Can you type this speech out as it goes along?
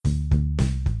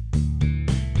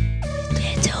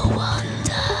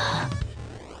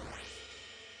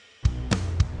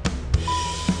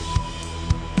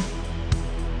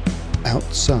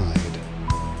Outside,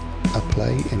 a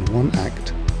play in one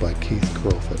act by Keith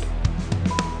Crawford.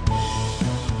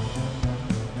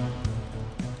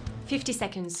 50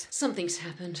 seconds. Something's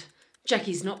happened.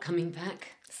 Jackie's not coming back.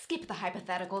 Skip the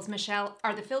hypotheticals, Michelle.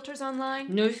 Are the filters online?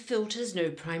 No filters,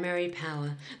 no primary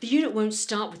power. The unit won't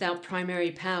start without primary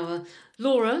power.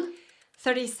 Laura?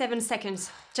 37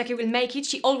 seconds. Jackie will make it.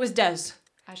 She always does.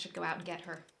 I should go out and get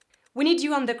her. We need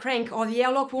you on the crank or the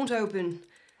airlock won't open.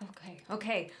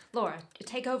 Okay. Laura,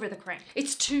 take over the crank.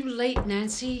 It's too late,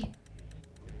 Nancy.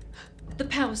 The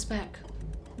power's back.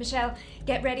 Michelle,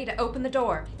 get ready to open the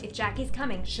door. If Jackie's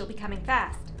coming, she'll be coming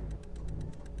fast.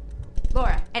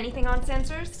 Laura, anything on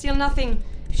sensors? Still nothing.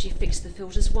 If she fixed the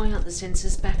filters, why aren't the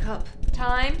sensors back up?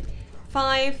 Time.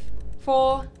 5,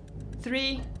 4,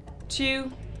 3,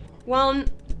 2, 1.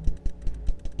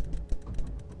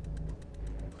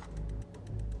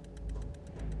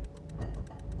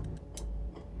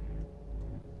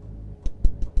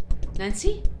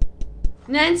 Nancy?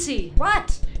 Nancy!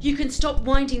 What? You can stop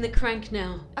winding the crank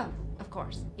now. Oh, of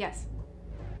course. Yes.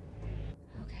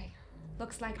 Okay.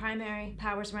 Looks like primary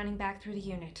power's running back through the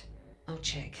unit. I'll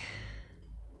check.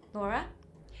 Laura?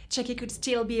 Jackie could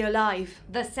still be alive.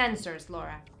 The sensors,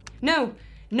 Laura. No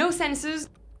sensors.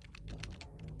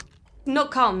 No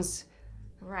comms.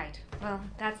 Right. Well,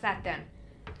 that's that then.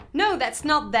 No, that's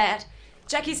not that.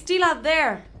 Jackie's still out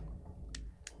there.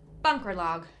 Bunker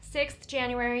log, 6th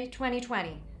January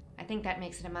 2020. I think that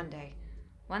makes it a Monday.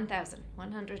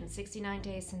 1,169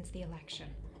 days since the election.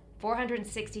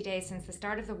 460 days since the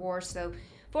start of the war, so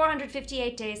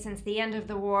 458 days since the end of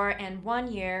the war, and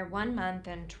 1 year, 1 month,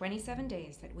 and 27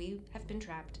 days that we have been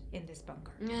trapped in this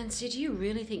bunker. Nancy, do you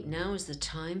really think now is the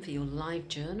time for your live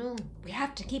journal? We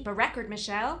have to keep a record,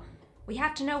 Michelle. We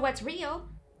have to know what's real.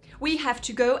 We have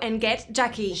to go and get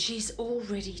Jackie. She's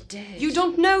already dead. You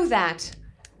don't know that.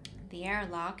 The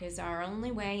airlock is our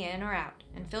only way in or out,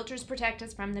 and filters protect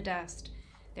us from the dust.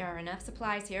 There are enough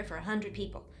supplies here for 100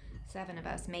 people. 7 of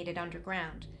us made it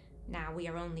underground. Now we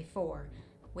are only 4,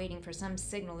 waiting for some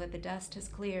signal that the dust has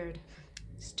cleared.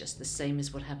 It's just the same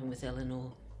as what happened with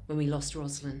Eleanor when we lost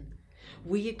Rosalind.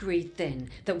 We agreed then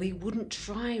that we wouldn't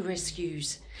try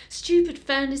rescues. Stupid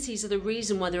fantasies are the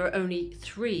reason why there are only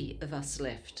 3 of us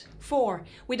left. 4.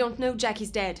 We don't know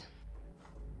Jackie's dead.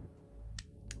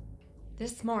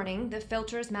 This morning, the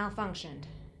filters malfunctioned.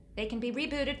 They can be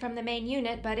rebooted from the main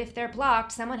unit, but if they're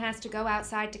blocked, someone has to go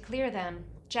outside to clear them.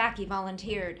 Jackie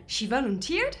volunteered. She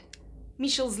volunteered?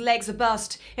 Michelle's legs are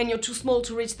bust, and you're too small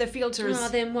to reach the filters. Ah,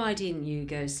 then why didn't you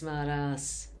go,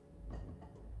 smartass?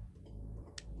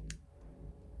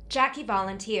 Jackie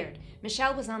volunteered.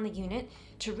 Michelle was on the unit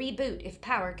to reboot if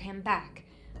power came back.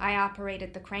 I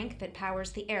operated the crank that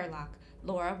powers the airlock.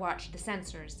 Laura watched the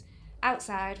sensors.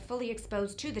 Outside, fully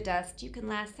exposed to the dust, you can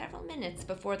last several minutes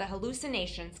before the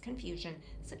hallucinations, confusion,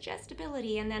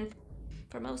 suggestibility, and then,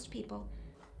 for most people,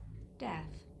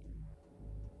 death.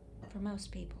 For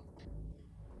most people.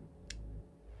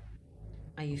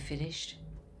 Are you finished?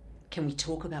 Can we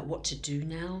talk about what to do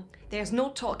now? There's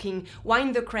no talking.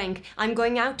 Wind the crank. I'm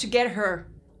going out to get her.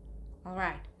 All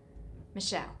right.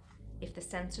 Michelle, if the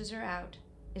sensors are out,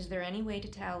 is there any way to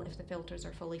tell if the filters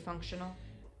are fully functional?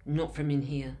 Not from in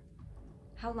here.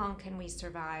 How long can we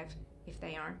survive if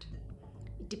they aren't?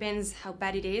 It depends how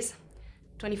bad it is.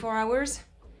 24 hours?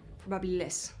 Probably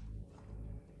less.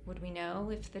 Would we know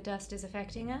if the dust is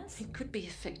affecting us? It could be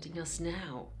affecting us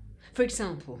now. For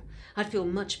example, I'd feel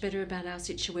much better about our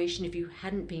situation if you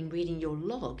hadn't been reading your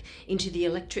log into the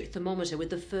electric thermometer with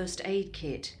the first aid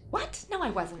kit. What? No, I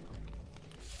wasn't.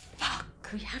 Fuck!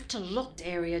 We have to lock the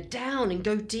area down and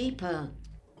go deeper.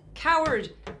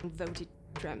 Coward! Voted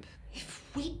Trump. If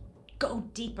we go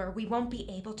deeper, we won't be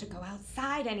able to go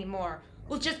outside anymore.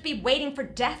 We'll just be waiting for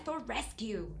death or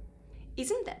rescue.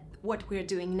 Isn't that what we're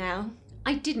doing now?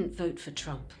 I didn't vote for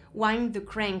Trump. Wind the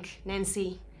crank,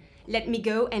 Nancy. Let me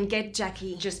go and get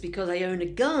Jackie. Just because I own a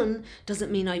gun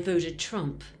doesn't mean I voted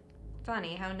Trump.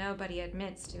 Funny how nobody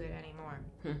admits to it anymore.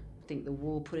 I think the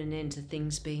war put an end to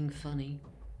things being funny.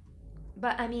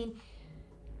 But,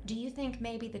 do you think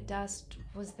maybe the dust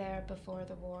was there before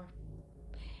the war?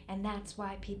 And that's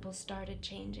why people started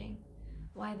changing?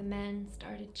 Why the men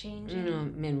started changing? No,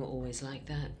 men were always like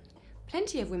that.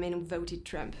 Plenty of women who voted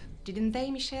Trump, didn't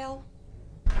they, Michelle?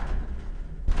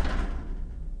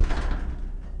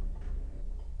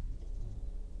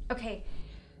 Okay,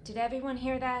 did everyone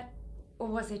hear that? Or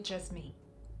was it just me?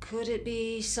 Could it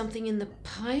be something in the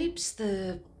pipes?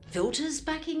 The filters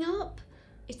backing up?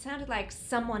 It sounded like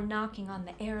someone knocking on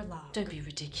the airlock. Don't be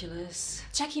ridiculous.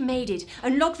 Jackie made it.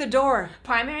 Unlock the door.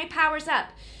 Primary power's up.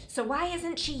 So why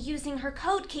isn't she using her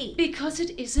code key? Because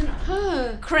it isn't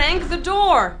her. Crank the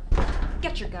door.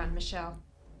 Get your gun, Michelle.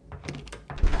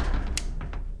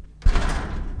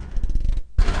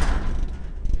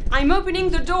 I'm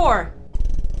opening the door.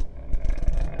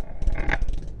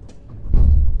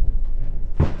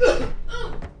 Who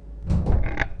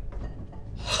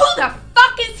the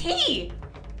fuck is he?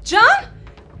 John?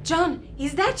 John,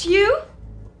 is that you?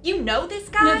 You know this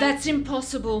guy? No, that's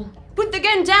impossible. Put the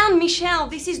gun down, Michelle.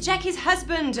 This is Jackie's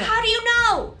husband. How do you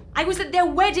know? I was at their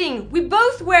wedding. We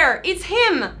both were. It's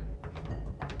him.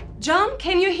 John,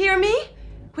 can you hear me?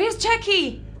 Where's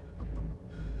Jackie?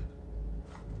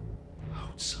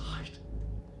 Outside.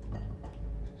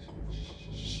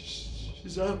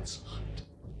 She's outside.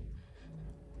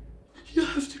 You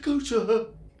have to go to her.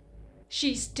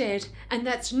 She's dead, and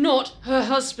that's not her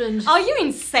husband. Are you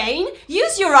insane?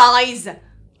 Use your eyes.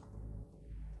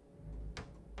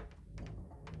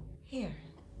 Here.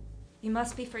 You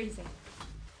must be freezing.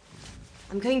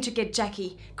 I'm going to get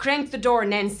Jackie. Crank the door,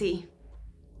 Nancy.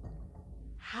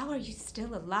 How are you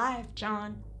still alive,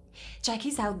 John?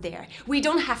 Jackie's out there. We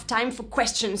don't have time for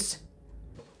questions.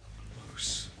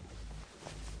 Close.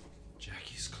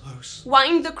 Jackie's close.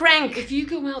 Wind the crank. If you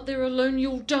go out there alone,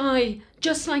 you'll die,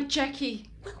 just like Jackie.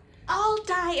 I'll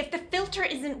die if the filter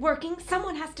isn't working.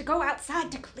 Someone has to go outside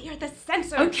to clear the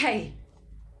sensor. Okay,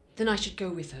 then I should go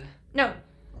with her. No.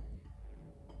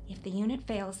 If the unit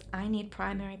fails, I need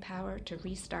primary power to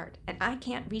restart, and I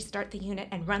can't restart the unit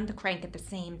and run the crank at the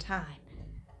same time.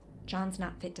 John's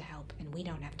not fit to help, and we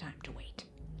don't have time to wait.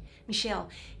 Michelle,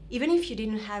 even if you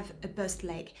didn't have a burst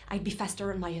leg, I'd be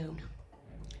faster on my own.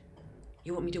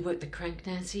 You want me to work the crank,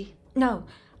 Nancy? No,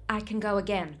 I can go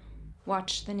again.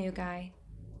 Watch the new guy.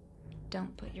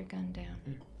 Don't put your gun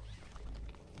down.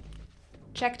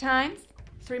 Check times?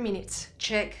 3 minutes.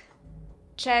 Check.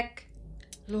 Check.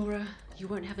 Laura, you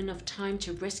won't have enough time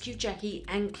to rescue Jackie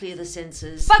and clear the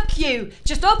sensors. Fuck you!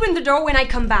 Just open the door when I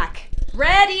come back.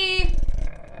 Ready!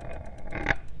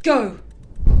 Go!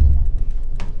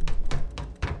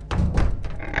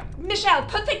 Michelle,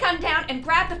 put the gun down and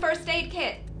grab the first aid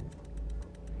kit.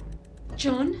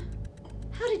 John,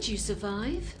 how did you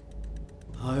survive?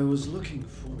 I was looking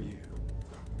for you.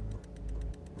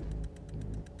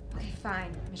 Okay,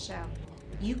 fine, Michelle.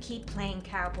 You keep playing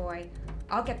cowboy.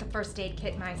 I'll get the first aid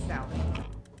kit myself.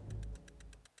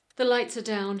 The lights are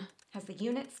down. Has the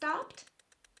unit stopped?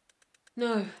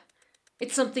 No,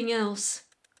 it's something else.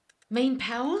 Main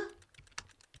power?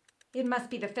 It must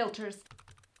be the filters.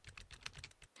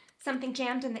 Something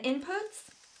jammed in the inputs?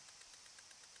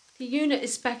 The unit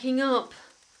is backing up.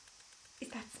 Is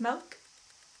that smoke?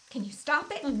 Can you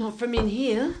stop it? Oh, not from in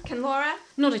here. Can Laura?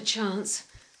 Not a chance.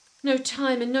 No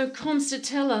time and no comms to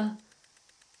tell her.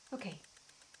 Okay,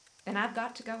 then I've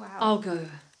got to go out. I'll go.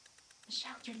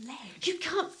 Michelle, your leg. You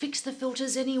can't fix the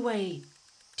filters anyway.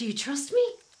 Do you trust me?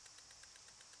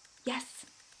 Yes.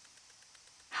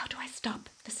 How do I stop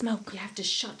the smoke? You have to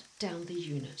shut down the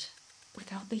unit.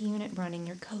 Without the unit running,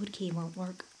 your code key won't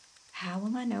work. How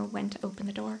will I know when to open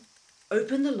the door?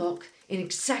 Open the lock in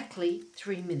exactly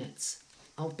 3 minutes.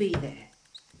 I'll be there.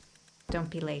 Don't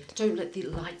be late. Don't let the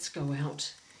lights go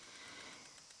out.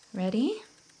 Ready?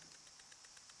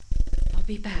 I'll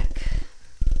be back.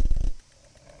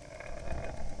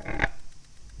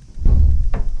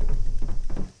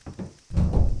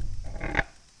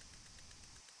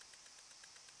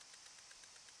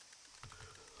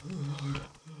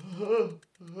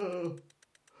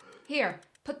 Here,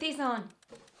 put these on.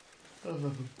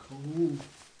 I'm cold.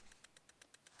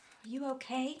 Are you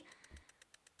okay?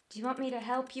 Do you want me to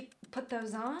help you put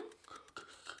those on?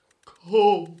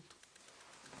 Cold.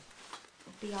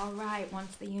 It'll be all right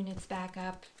once the unit's back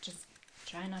up. Just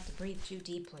try not to breathe too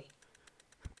deeply.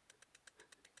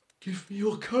 Give me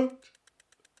your coat.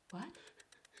 What?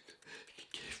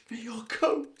 Give me your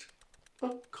coat.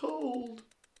 I'm cold.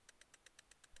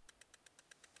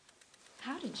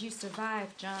 How did you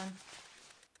survive, John?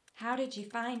 How did you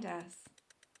find us?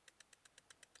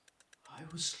 I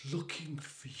was looking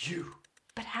for you.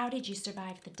 But how did you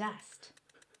survive the dust?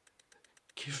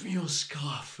 Give me your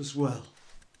scarf as well.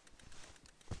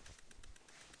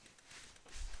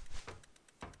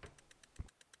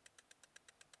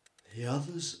 The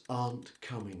others aren't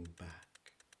coming back.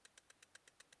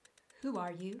 Who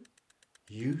are you?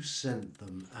 You sent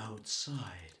them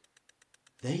outside.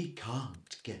 They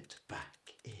can't get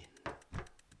back in.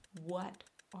 What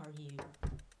are you?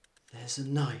 There's a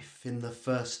knife in the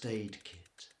first aid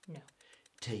kit. No.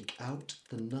 Take out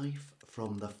the knife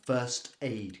from the first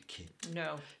aid kit.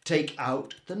 No. Take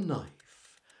out the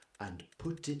knife and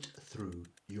put it through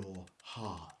your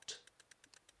heart.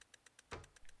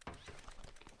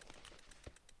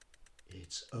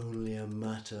 It's only a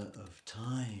matter of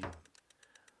time.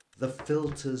 The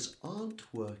filters aren't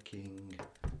working.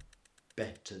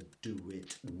 Better do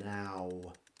it now.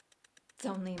 It's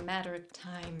only a matter of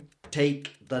time.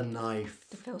 Take the knife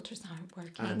The filters aren't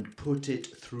working. and put it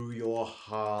through your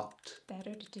heart.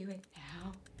 Better to do it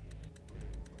now.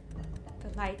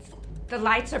 The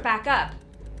lights are back up.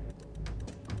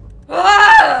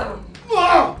 Oh!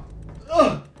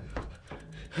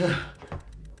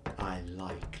 I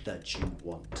like that you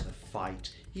want to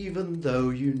fight, even though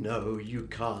you know you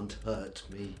can't hurt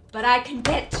me. But I can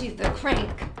get to the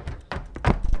crank.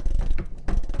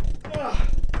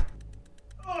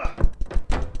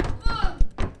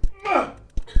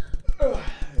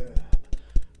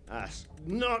 That's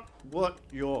not what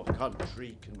your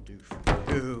country can do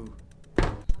for you.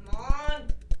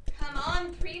 Come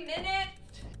on, 3 minutes.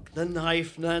 The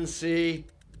knife, Nancy.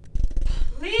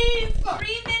 Please,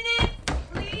 3 minutes,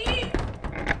 please.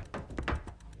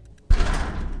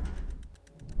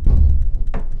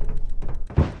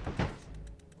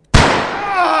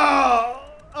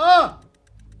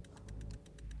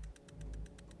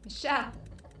 Michelle.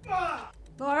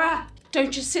 Laura.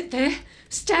 Don't just sit there.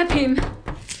 Stab him.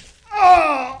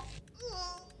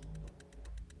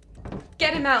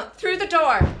 Get him out. Through the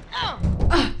door.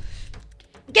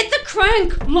 Get the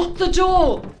crank. Lock the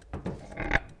door.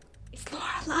 Is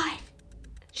Laura alive?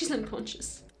 She's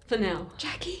unconscious. For now.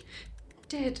 Jackie?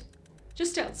 Dead.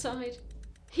 Just outside.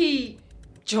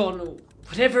 John, or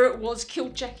whatever it was,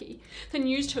 killed Jackie, then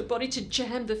used her body to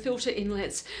jam the filter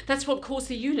inlets. That's what caused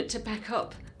the unit to back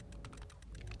up.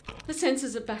 The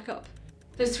sensors are back up.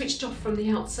 They're switched off from the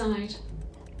outside.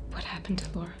 What happened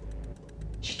to Laura?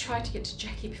 She tried to get to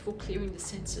Jackie before clearing the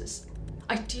sensors.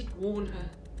 I did warn her.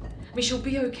 I mean, she'll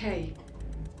be okay.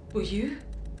 Will you?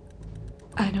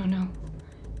 I don't know.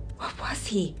 What was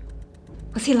he?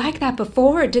 Was he like that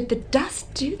before, or did the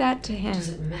dust do that to him? Does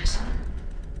it matter?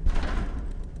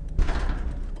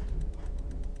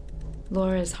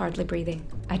 Laura is hardly breathing.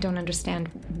 I don't understand.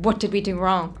 What did we do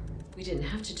wrong? We didn't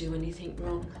have to do anything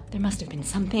wrong. There must have been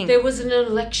something. There was an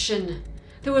election.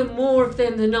 There were more of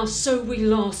them than us, so we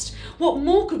lost. What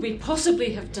more could we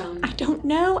possibly have done? I don't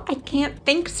know. I can't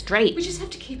think straight. We just have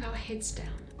to keep our heads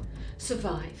down.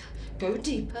 Survive. Go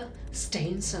deeper. Stay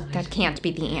inside. That can't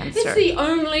be the answer. It's the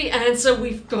only answer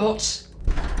we've got.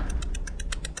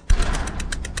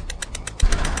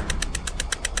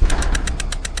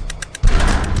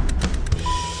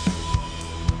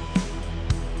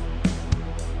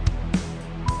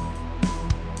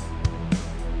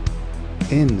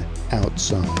 In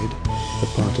Outside, the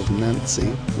part of Nancy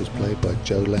was played by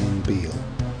Jolene Beale,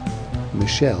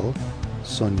 Michelle,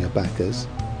 Sonia Backers,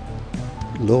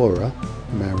 Laura,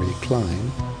 Mary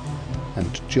Klein,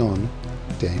 and John,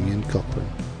 Damien Cochran.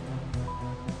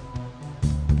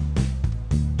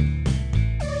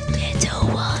 Little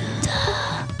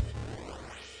Wonder.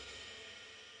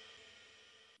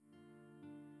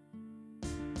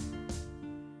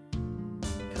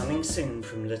 Coming soon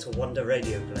from Little Wonder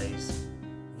radio plays.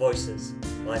 Voices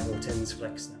by Hortense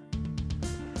Flexner.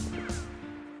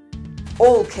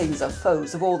 All kings are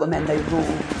foes of all the men they rule.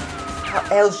 How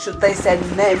else should they send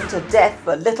men to death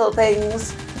for little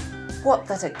things? What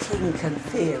that a king can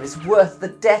fear is worth the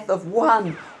death of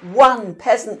one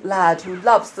peasant lad who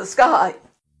loves the sky.